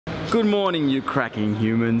Good morning, you cracking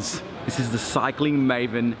humans. This is the Cycling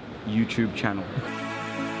Maven YouTube channel.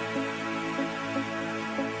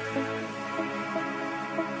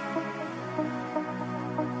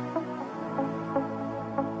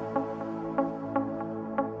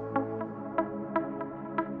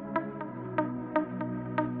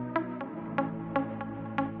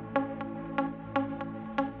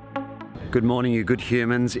 Good morning, you good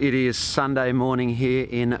humans. It is Sunday morning here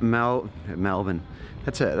in Melbourne.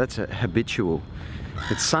 That's a habitual.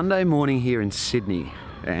 It's Sunday morning here in Sydney,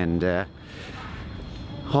 and I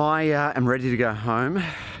am ready to go home.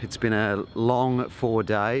 It's been a long 4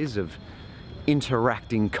 days of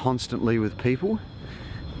interacting constantly with people,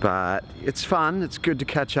 but it's fun. It's good to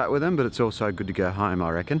catch up with them, but it's also good to go home, I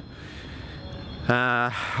reckon.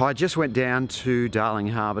 I just went down to Darling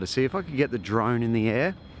Harbour to see if I could get the drone in the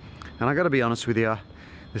air. And I got to be honest with you,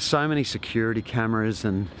 there's so many security cameras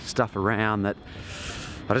and stuff around that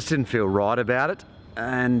I just didn't feel right about it.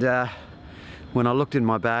 And when I looked in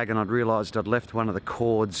my bag and I'd realised I'd left one of the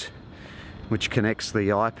cords which connects the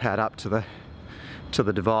iPad up to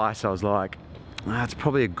the device, I was like, it's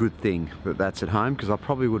probably a good thing that that's at home, because I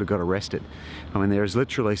probably would have got arrested. I mean, there's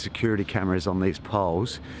literally security cameras on these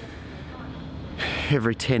poles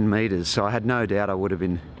every 10 metres, so I had no doubt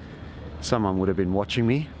someone would have been watching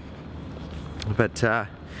me. But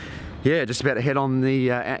yeah, just about to head on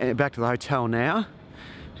the back to the hotel now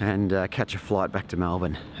and catch a flight back to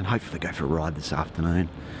Melbourne and hopefully go for a ride this afternoon.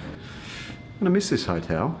 I'm gonna miss this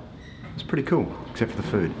hotel. It's pretty cool, except for the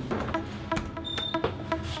food.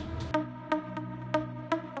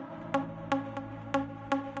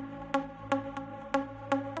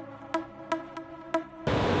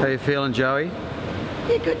 How you feeling, Joey?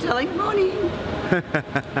 Yeah, good, darling. Morning.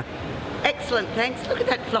 Excellent, thanks. Look at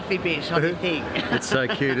that fluffy bit on your thing. It's so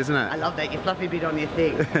cute, isn't it? I love that, your fluffy bit on your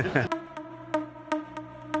thing.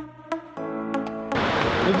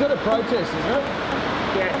 We've got a protest, isn't it?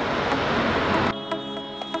 Yeah.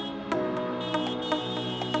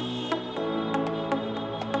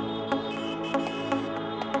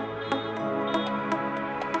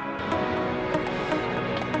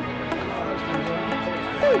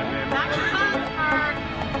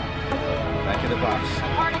 Back of the bus.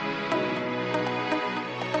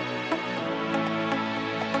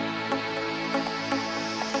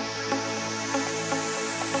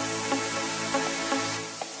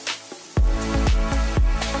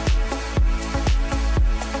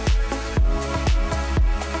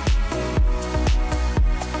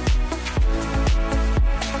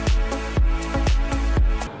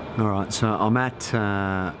 Alright, so I'm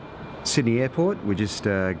at Sydney Airport. We just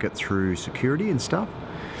got through security and stuff.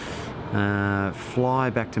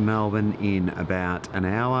 Fly back to Melbourne in about an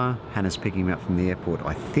hour. Hannah's picking me up from the airport,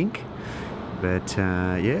 I think. But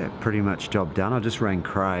yeah, pretty much job done. I just rang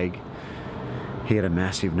Craig. He had a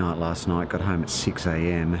massive night last night, got home at 6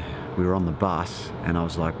 AM. We were on the bus and I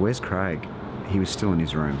was like, where's Craig? He was still in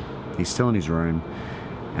his room. He's still in his room,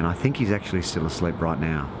 and I think he's actually still asleep right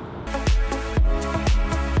now.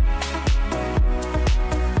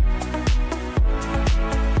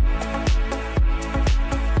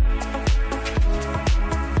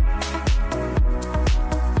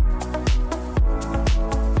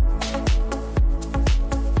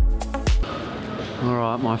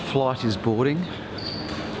 Alright, my flight is boarding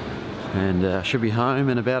and should be home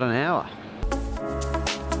in about an hour.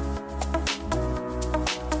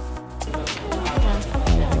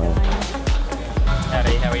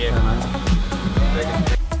 Howdy, how are you?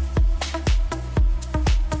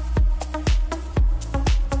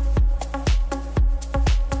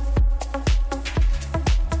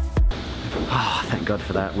 Oh, thank God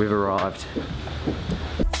for that. We've arrived.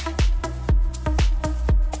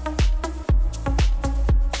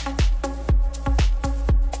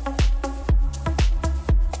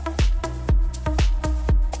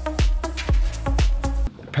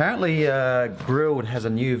 Apparently Grilled has a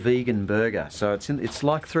new vegan burger, so it's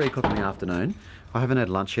like 3 o'clock in the afternoon. I haven't had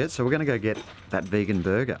lunch yet, so we're going to go get that vegan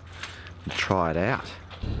burger and try it out.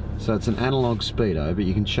 So it's an analog speedo, but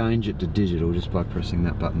you can change it to digital just by pressing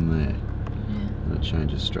that button there. Yeah. And it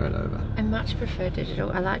changes straight over. I much prefer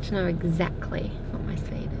digital. I like to know exactly what my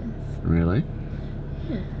speed is. Really?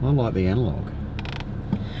 Yeah. I like the analog.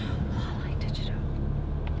 Oh, I like digital.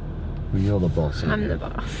 Well, you're the boss. I'm the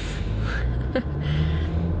boss.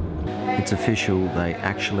 It's official, they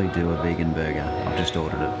actually do a vegan burger. I've just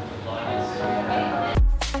ordered it.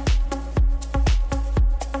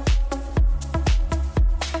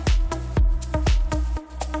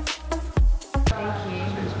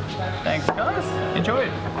 Thanks, guys. Enjoy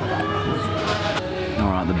it.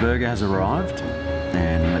 Alright, the burger has arrived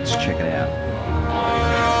and let's check it out.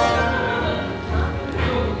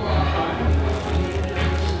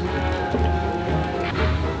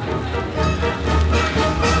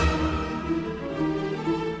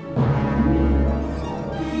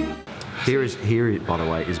 here, by the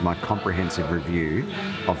way, is my comprehensive review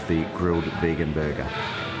of the grilled vegan burger.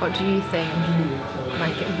 What do you think,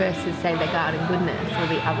 like, versus, say, the Garden Goodness or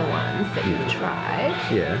the other ones that you've tried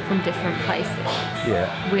from different places? Yeah.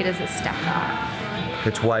 Where does it stack up?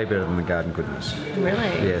 It's way better than the Garden Goodness.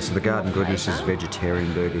 Really? Yeah, so the Garden Goodness is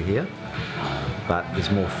vegetarian burger here, but there's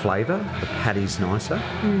more flavour, the patty's nicer.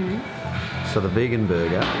 So the vegan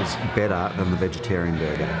burger is better than the vegetarian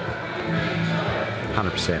burger.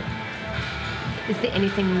 100%. Is there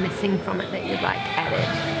anything missing from it that you'd like added?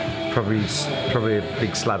 Probably a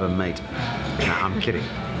big slab of meat. No, I'm kidding.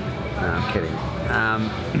 No, I'm kidding.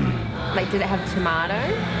 Like, did it have tomato?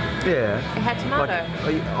 Yeah. It had tomato.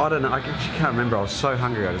 Like, I don't know. I actually can't remember. I was so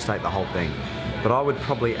hungry I just ate the whole thing. But I would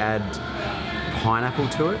probably add pineapple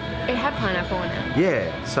to it. It had pineapple in it.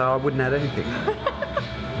 Yeah. So I wouldn't add anything.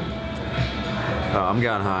 Oh, I'm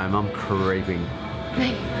going home. I'm creeping.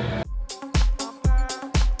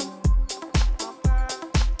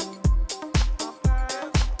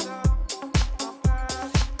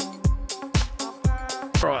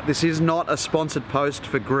 Right, this is not a sponsored post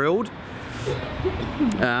for Grilled.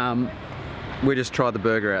 We just tried the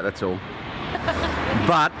burger out, that's all.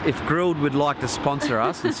 But if Grilled would like to sponsor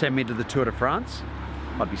us and send me to the Tour de France,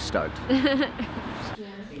 I'd be stoked.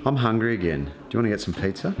 I'm hungry again. Do you want to get some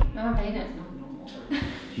pizza? No, I've eaten it.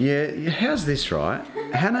 Yeah, how's this, right?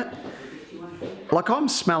 Hannah, like I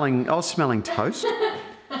was smelling toast,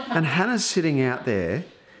 and Hannah's sitting out there.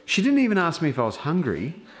 She didn't even ask me if I was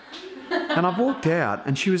hungry. And I've walked out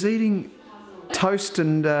and she was eating toast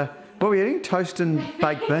and, what were we eating? Toast and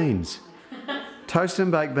baked beans. Toast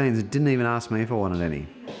and baked beans and didn't even ask me if I wanted any.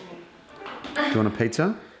 Do you want a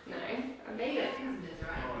pizza? No, I've eaten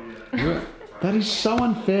it. That is so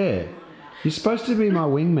unfair. You're supposed to be my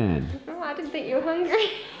wingman. Oh, I didn't think you were hungry.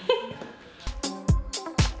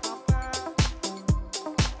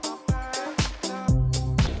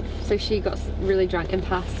 So she got really drunk and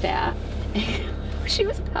passed out. She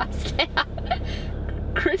was passed out.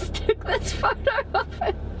 Chris took this photo of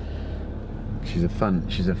her. She's a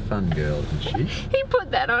fun girl, isn't she? He put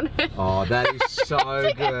that on her. Oh, that is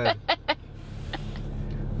so good.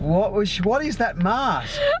 What is that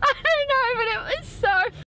mask? I don't know, but it was so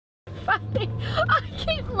funny. I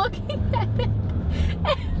keep looking at it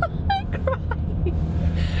and I'm crying.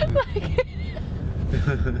 Like,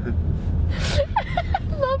 I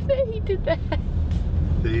love that he did that.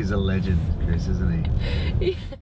 He's a legend, Chris, isn't he? Yeah.